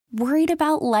Worried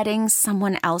about letting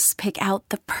someone else pick out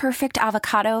the perfect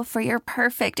avocado for your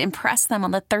perfect impress them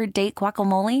on the third date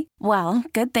guacamole? Well,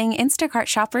 good thing Instacart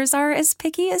shoppers are as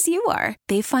picky as you are.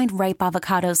 They find ripe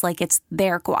avocados like it's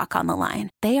their guac on the line.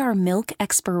 They are milk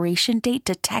expiration date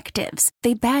detectives.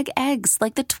 They bag eggs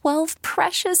like the 12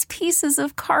 precious pieces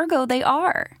of cargo they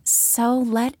are. So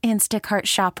let Instacart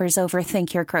shoppers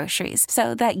overthink your groceries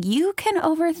so that you can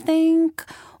overthink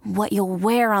what you'll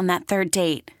wear on that third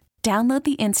date. Download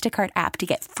the Instacart app to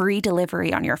get free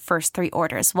delivery on your first 3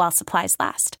 orders while supplies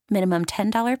last. Minimum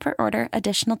 $10 per order.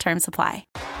 Additional terms apply.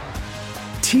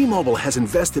 T-Mobile has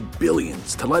invested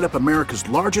billions to light up America's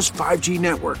largest 5G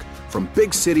network, from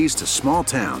big cities to small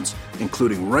towns,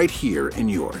 including right here in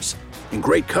yours. And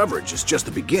great coverage is just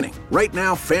the beginning. Right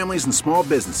now, families and small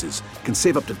businesses can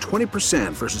save up to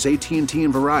 20% versus AT&T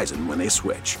and Verizon when they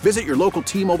switch. Visit your local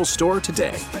T-Mobile store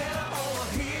today.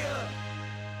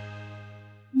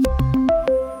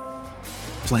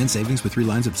 Plan savings with 3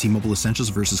 lines of T-Mobile Essentials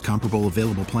versus comparable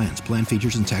available plans. Plan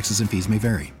features and taxes and fees may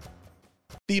vary.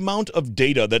 The amount of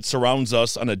data that surrounds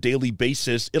us on a daily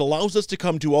basis, it allows us to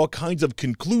come to all kinds of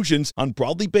conclusions on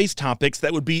broadly based topics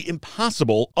that would be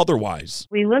impossible otherwise.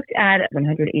 We looked at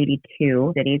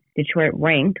 182 cities. Detroit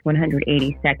ranked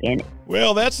 182nd.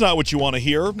 Well, that's not what you want to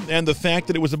hear. And the fact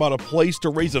that it was about a place to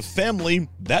raise a family,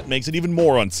 that makes it even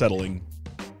more unsettling.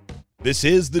 This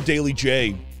is The Daily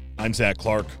J. I'm Zach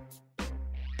Clark.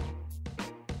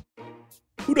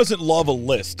 Who doesn't love a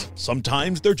list?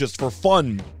 Sometimes they're just for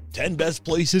fun. 10 best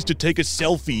places to take a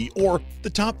selfie, or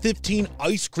the top 15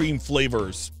 ice cream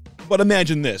flavors. But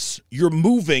imagine this. You're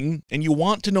moving and you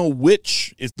want to know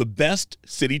which is the best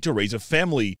city to raise a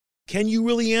family. Can you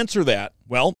really answer that?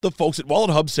 Well, the folks at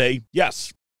WalletHub say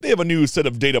yes. They have a new set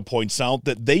of data points out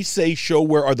that they say show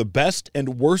where are the best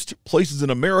and worst places in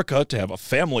America to have a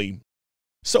family.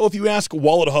 So if you ask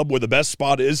WalletHub where the best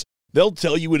spot is, they'll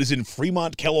tell you it is in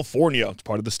Fremont, California. It's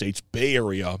part of the state's Bay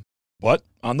Area. But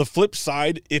on the flip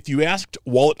side, if you asked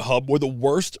WalletHub where the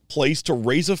worst place to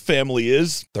raise a family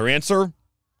is, their answer,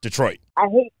 Detroit. I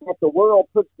hate that the world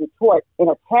puts Detroit in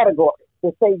a category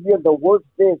to say you're the worst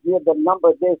this, you're the number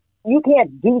this. You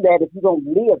can't do that if you don't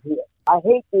live here. I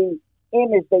hate the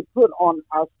image they put on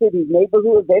our city's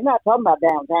neighborhoods. They're not talking about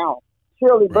downtown.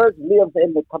 Shirley Birch lives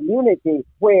in the community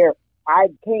where I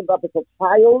came up as a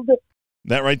child.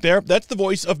 That right there, that's the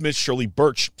voice of Miss Shirley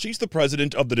Birch. She's the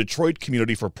president of the Detroit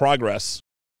Community for Progress.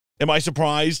 Am I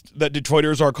surprised that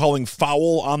Detroiters are calling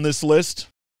foul on this list?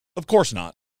 Of course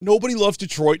not. Nobody loves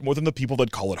Detroit more than the people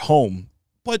that call it home.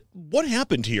 But what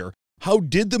happened here? How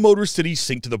did the Motor City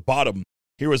sink to the bottom?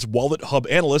 Here is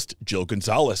WalletHub analyst Jill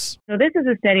Gonzalez. So this is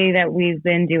a study that we've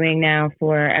been doing now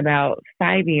for about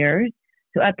 5 years.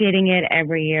 So updating it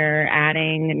every year,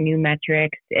 adding new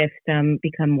metrics if some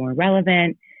become more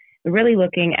relevant. We're really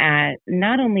looking at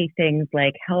not only things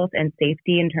like health and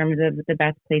safety in terms of the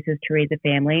best places to raise a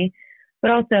family, but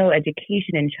also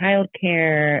education and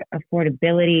childcare,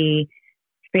 affordability,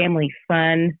 family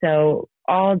fun. So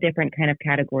all different kind of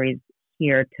categories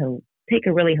here to take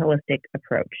a really holistic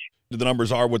approach. The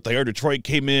numbers are what they are. Detroit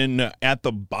came in at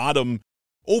the bottom.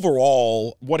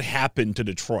 Overall, what happened to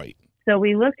Detroit? So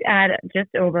we looked at just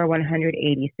over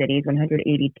 180 cities,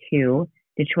 182.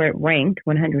 Detroit ranked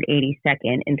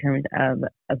 182nd in terms of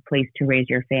a place to raise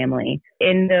your family.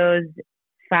 In those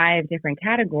 5 different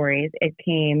categories, it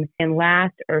came in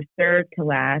last or third to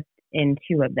last in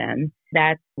 2 of them.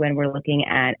 That's when we're looking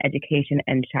at education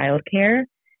and childcare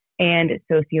and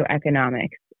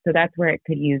socioeconomics. So that's where it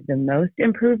could use the most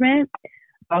improvement.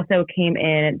 Also came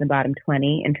in at the bottom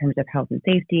 20 in terms of health and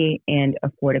safety and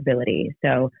affordability.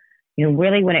 So,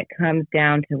 really when it comes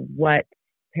down to what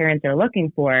parents are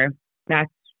looking for,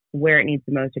 that's where it needs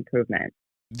the most improvement.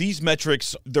 These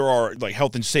metrics, there are like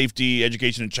health and safety,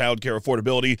 education and childcare,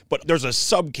 affordability, but there's a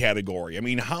subcategory. I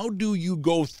mean, how do you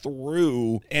go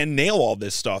through and nail all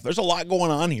this stuff? There's a lot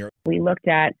going on here. We looked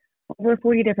at over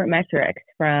 40 different metrics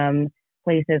from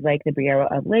places like the Bureau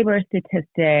of Labor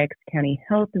Statistics, county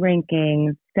health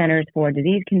rankings, Centers for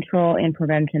Disease Control and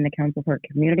Prevention, the Council for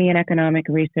Community and Economic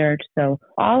Research. So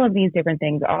all of these different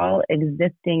things, all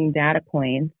existing data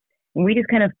points, and we just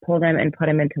kind of pull them and put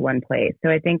them into one place.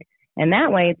 So I think in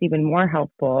that way, it's even more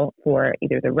helpful for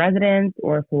either the residents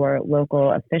or for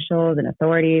local officials and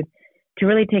authorities to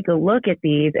really take a look at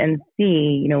these and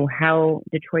see, how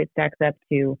Detroit stacks up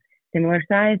to similar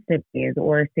sized cities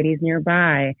or cities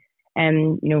nearby,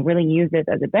 and, really use this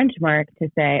as a benchmark to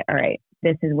say, all right,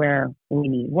 this is where we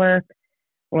need work,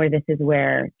 or this is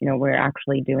where, we're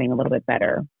actually doing a little bit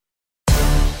better.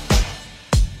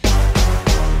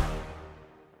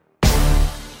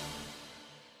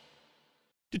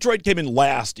 Detroit came in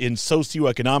last in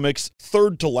socioeconomics,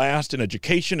 third to last in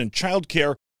education and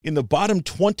childcare, in the bottom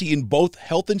 20 in both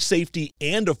health and safety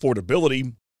and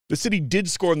affordability. The city did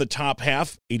score in the top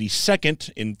half,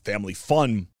 82nd in family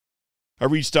fun. I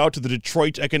reached out to the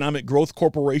Detroit Economic Growth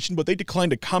Corporation, but they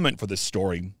declined to comment for this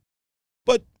story.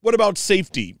 But what about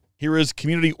safety? Here is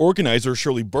community organizer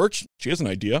Shirley Birch. She has an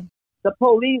idea. The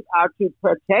police are to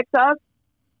protect us,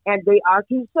 and they are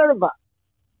to serve us.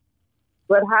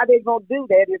 But how they going to do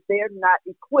that if they're not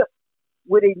equipped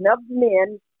with enough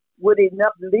men, with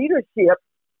enough leadership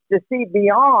to see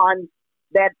beyond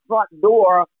that front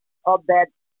door of that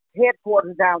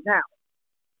headquarters downtown?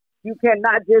 You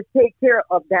cannot just take care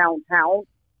of downtown.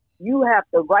 You have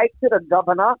to write to the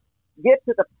governor, get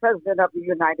to the president of the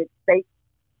United States,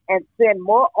 and send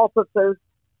more officers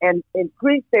and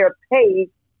increase their pay,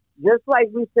 just like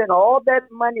we send all that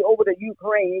money over to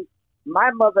Ukraine. My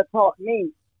mother taught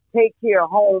me, take care of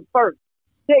home first.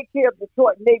 Take care of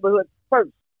Detroit neighborhoods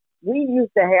first. We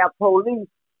used to have police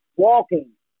walking.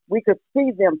 We could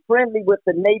see them friendly with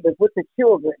the neighbors, with the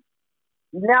children.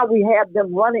 Now we have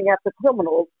them running after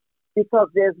criminals because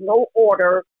there's no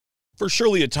order. For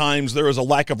Shirley, at times, there is a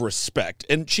lack of respect,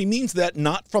 and she means that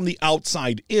not from the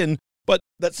outside in, but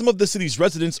that some of the city's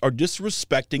residents are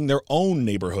disrespecting their own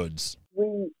neighborhoods.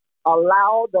 We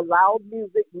allow the loud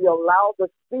music. We allow the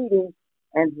speeding.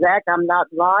 And, Zach, I'm not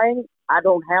lying. I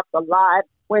don't have to lie.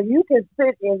 When you can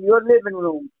sit in your living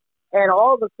room and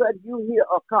all of a sudden you hear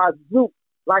a car zoop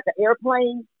like an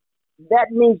airplane,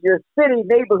 that means your city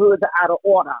neighborhoods are out of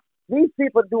order. These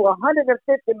people do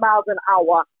 150 miles an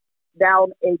hour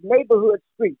down a neighborhood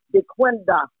street,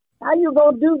 DeQuinda. How you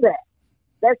going to do that?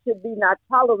 That should be not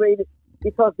tolerated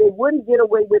because they wouldn't get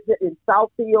away with it in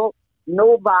Southfield,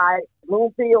 Novi,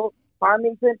 Bloomfield,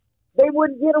 Farmington. They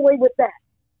wouldn't get away with that.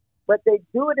 But they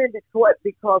do it in Detroit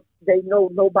because they know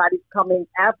nobody's coming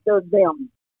after them.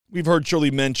 We've heard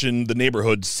Shirley mention the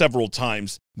neighborhoods several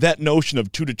times. That notion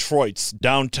of two Detroits,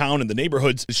 downtown and the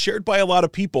neighborhoods, is shared by a lot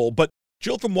of people, but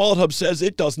Jill from Wallet Hub says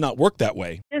it does not work that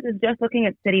way. This is just looking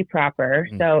at city proper.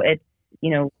 Mm-hmm. So it's,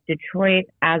 Detroit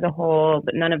as a whole,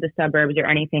 but none of the suburbs or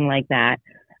anything like that.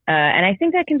 And I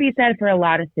think that can be said for a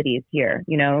lot of cities here.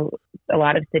 A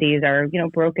lot of cities are,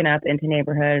 broken up into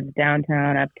neighborhoods,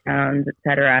 downtown, uptowns, et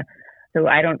cetera. So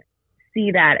I don't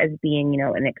see that as being,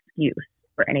 an excuse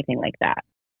for anything like that.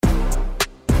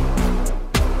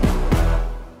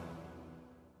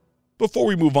 Before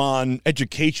we move on,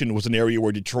 education was an area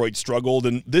where Detroit struggled,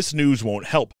 and this news won't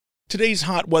help. Today's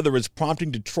hot weather is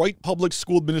prompting Detroit public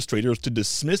school administrators to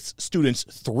dismiss students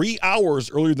 3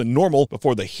 hours earlier than normal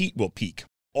before the heat will peak.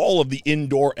 All of the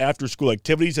indoor after-school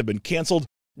activities have been canceled.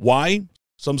 Why?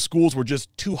 Some schools were just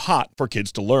too hot for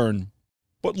kids to learn.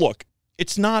 But look,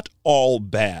 it's not all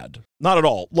bad. Not at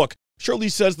all. Look, Shirley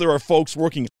says there are folks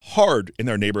working hard in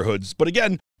their neighborhoods, but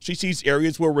again, she sees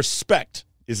areas where respect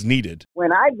is needed.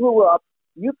 When I grew up,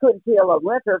 you couldn't tell a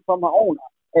renter from an owner.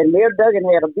 And Mayor Duggan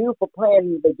had a beautiful plan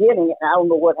in the beginning, and I don't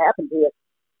know what happened to it.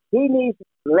 He needs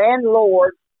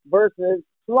landlords versus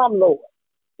slumlords.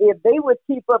 If they would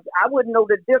keep up, I wouldn't know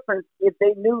the difference if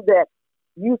they knew that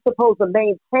you're supposed to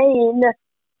maintain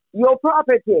your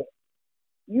property.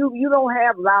 You don't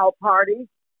have loud parties.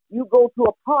 You go to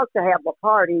a park to have a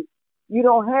party. You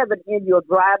don't have it in your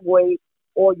driveway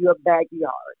or your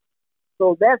backyard.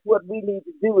 So that's what we need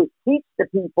to do is teach the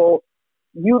people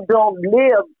you don't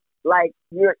live like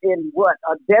you're in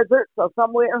a desert or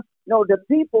somewhere. No, the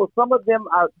people, some of them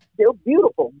are still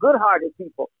beautiful, good-hearted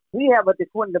people. We have a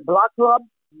DeQuinda Block Club.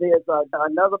 There's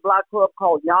another block club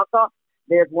called Yonka.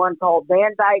 There's one called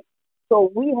Van Dyke.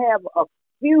 So we have a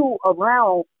few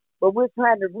around, but we're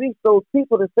trying to reach those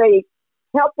people to say,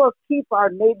 help us keep our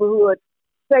neighborhood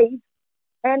safe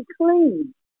and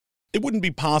clean. It wouldn't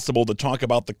be possible to talk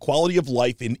about the quality of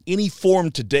life in any form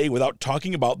today without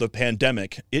talking about the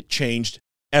pandemic. It changed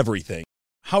everything.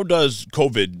 How does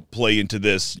COVID play into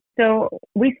this? So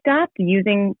we stopped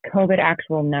using COVID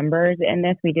actual numbers in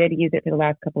this. We did use it for the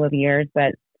last couple of years,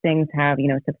 but things have,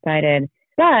 subsided.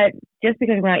 But just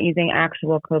because we're not using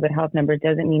actual COVID health numbers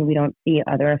doesn't mean we don't see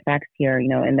other effects here, in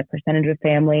the percentage of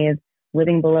families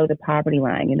living below the poverty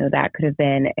line. That could have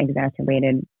been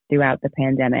exacerbated throughout the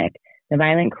pandemic. The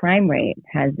violent crime rate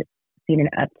has seen an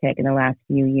uptick in the last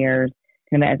few years,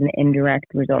 kind of as an indirect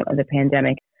result of the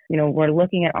pandemic. We're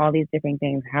looking at all these different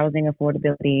things, housing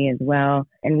affordability as well.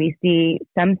 And we see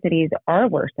some cities are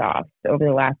worse off over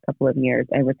the last couple of years,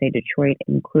 I would say Detroit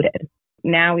included.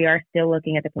 Now we are still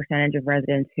looking at the percentage of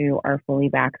residents who are fully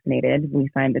vaccinated. We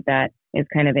find that is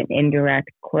kind of an indirect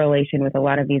correlation with a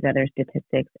lot of these other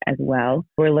statistics as well.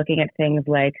 We're looking at things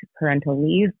like parental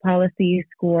leave policy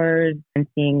scores and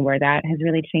seeing where that has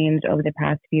really changed over the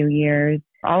past few years.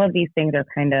 All of these things are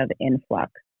kind of in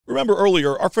flux. Remember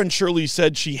earlier, our friend Shirley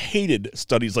said she hated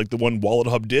studies like the one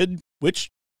WalletHub did, which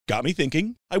got me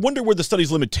thinking, I wonder where the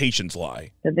study's limitations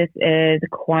lie. So this is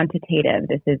quantitative.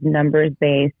 This is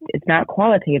numbers-based. It's not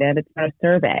qualitative. It's not a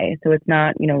survey. So it's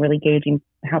not, really gauging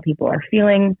how people are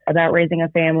feeling about raising a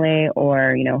family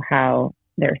or, how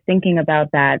they're thinking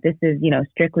about that. This is,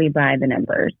 strictly by the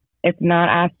numbers. It's not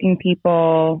asking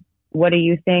people, what do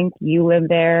you think? You live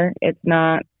there. It's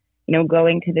not,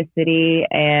 going to the city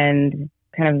and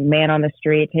kind of man on the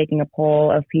street, taking a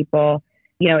poll of people.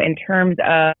 In terms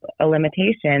of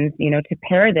limitations, to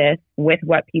pair this with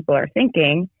what people are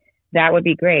thinking, that would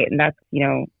be great. And that's,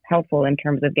 helpful in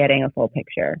terms of getting a full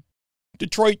picture.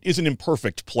 Detroit is an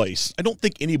imperfect place. I don't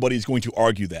think anybody's going to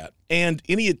argue that. And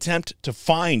any attempt to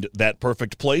find that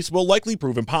perfect place will likely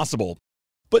prove impossible.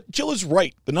 But Jill is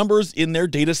right. The numbers in their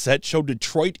data set show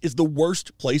Detroit is the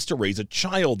worst place to raise a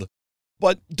child.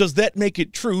 But does that make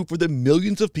it true for the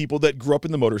millions of people that grew up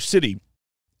in the Motor City?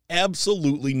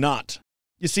 Absolutely not.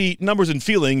 You see, numbers and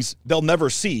feelings, they'll never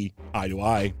see eye to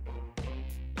eye.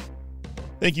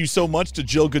 Thank you so much to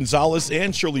Jill Gonzalez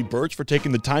and Shirley Birch for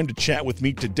taking the time to chat with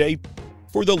me today.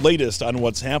 For the latest on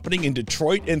what's happening in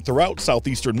Detroit and throughout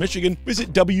southeastern Michigan,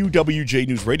 visit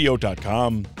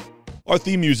wwjnewsradio.com. Our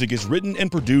theme music is written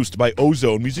and produced by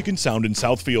Ozone Music and Sound in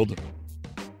Southfield.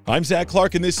 I'm Zach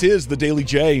Clark, and this is The Daily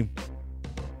J.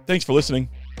 Thanks for listening.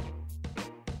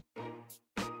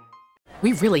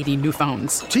 We really need new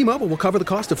phones. T-Mobile will cover the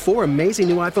cost of 4 amazing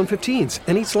new iPhone 15s,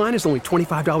 and each line is only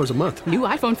 $25 a month. New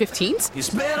iPhone 15s?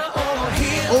 It's better over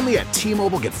here. Only at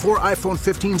T-Mobile, get 4 iPhone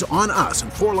 15s on us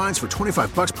and 4 lines for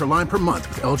 $25 per line per month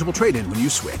with eligible trade-in when you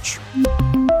switch.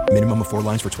 Minimum of 4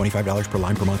 lines for $25 per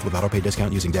line per month with autopay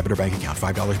discount using debit or bank account.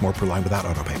 $5 more per line without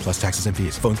autopay, plus taxes and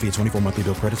fees. Phone fee at 24 monthly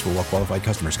bill credits for well-qualified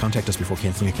customers. Contact us before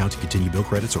canceling account to continue bill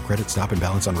credits or credit stop and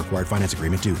balance on required finance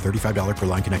agreement due. $35 per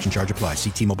line connection charge applies. See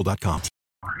T-Mobile.com.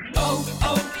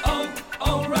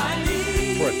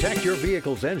 O'Reilly. Protect your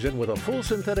vehicle's engine with a full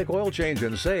synthetic oil change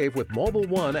and save with Mobil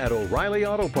 1 at O'Reilly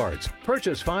Auto Parts.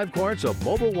 Purchase 5 quarts of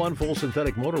Mobil 1 full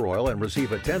synthetic motor oil and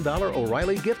receive a $10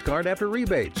 O'Reilly gift card after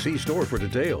rebate. See store for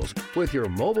details. With your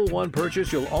Mobil 1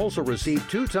 purchase, you'll also receive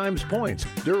 2 times points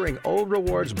during O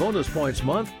Rewards Bonus Points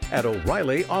Month at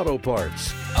O'Reilly Auto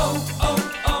Parts.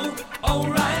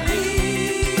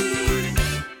 O'Reilly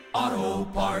Auto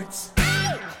Parts.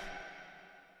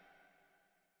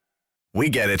 We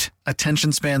get it.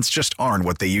 Attention spans just aren't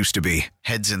what they used to be.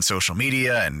 Heads in social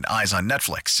media and eyes on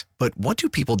Netflix. But what do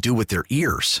people do with their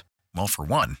ears? Well, for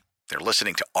one, they're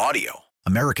listening to audio.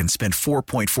 Americans spend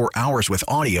 4.4 hours with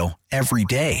audio every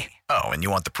day. Oh, and you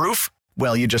want the proof?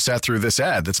 Well, you just sat through this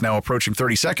ad that's now approaching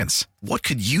 30 seconds. What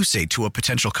could you say to a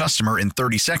potential customer in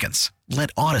 30 seconds? Let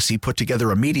Odyssey put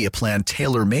together a media plan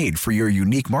tailor-made for your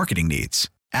unique marketing needs.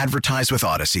 Advertise with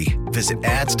Odyssey. Visit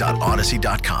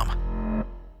ads.odyssey.com.